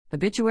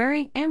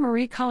Obituary: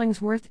 Anne-Marie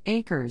Cullingsworth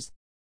Akers.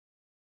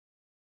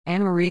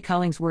 Anne-Marie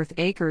Cullingsworth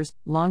Akers,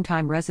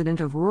 longtime resident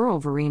of rural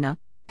Verena,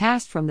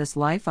 passed from this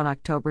life on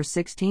October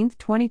 16,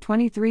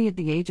 2023 at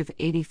the age of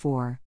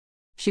 84.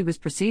 She was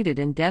preceded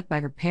in death by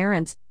her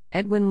parents,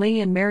 Edwin Lee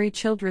and Mary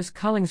Childress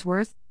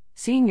Cullingsworth,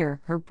 Sr.,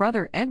 her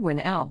brother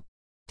Edwin L.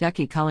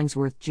 Ducky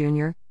Cullingsworth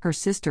Jr., her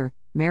sister,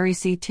 Mary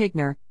C.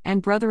 Tigner,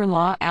 and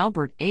brother-in-law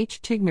Albert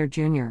H. Tigner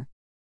Jr.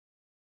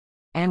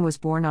 Anne was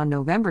born on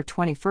November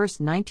 21,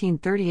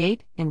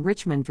 1938, in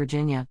Richmond,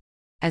 Virginia.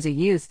 As a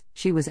youth,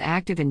 she was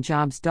active in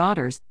Job's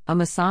Daughters, a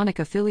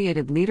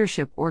Masonic-affiliated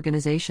leadership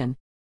organization.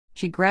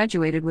 She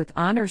graduated with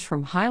honors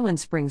from Highland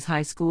Springs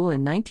High School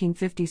in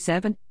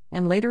 1957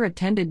 and later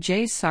attended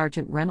J.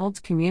 Sargent Reynolds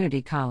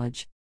Community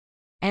College.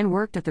 Anne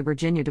worked at the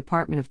Virginia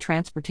Department of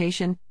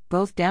Transportation,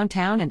 both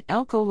downtown and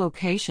Elko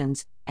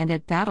locations, and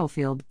at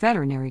Battlefield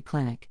Veterinary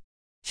Clinic.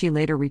 She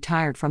later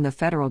retired from the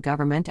federal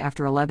government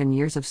after 11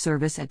 years of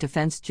service at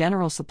Defense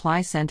General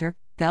Supply Center,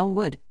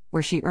 Bellwood,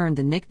 where she earned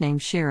the nickname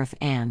Sheriff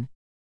Anne.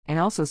 And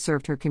also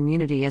served her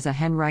community as a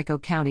Henrico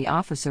County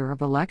Officer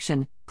of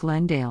Election,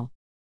 Glendale.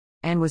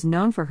 Anne was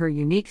known for her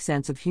unique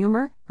sense of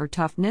humor, her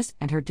toughness,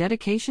 and her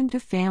dedication to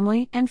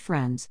family and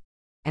friends.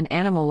 An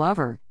animal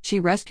lover, she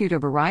rescued a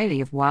variety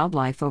of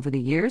wildlife over the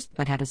years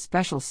but had a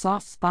special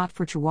soft spot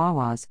for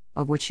chihuahuas,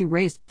 of which she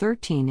raised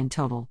 13 in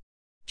total.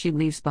 She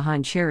leaves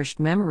behind cherished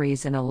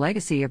memories and a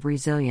legacy of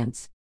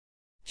resilience.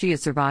 She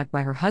is survived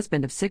by her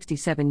husband of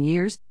 67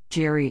 years,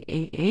 Jerry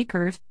A.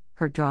 Akers,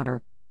 her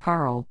daughter,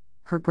 Carl,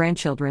 her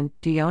grandchildren,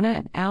 Deona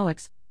and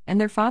Alex, and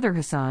their father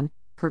Hassan,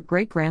 her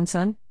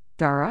great-grandson,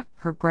 Dara,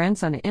 her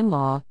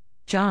grandson-in-law,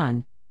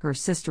 John, her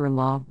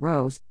sister-in-law,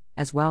 Rose,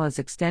 as well as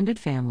extended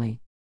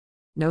family.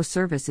 No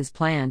service is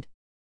planned.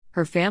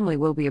 Her family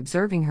will be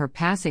observing her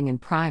passing in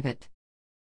private.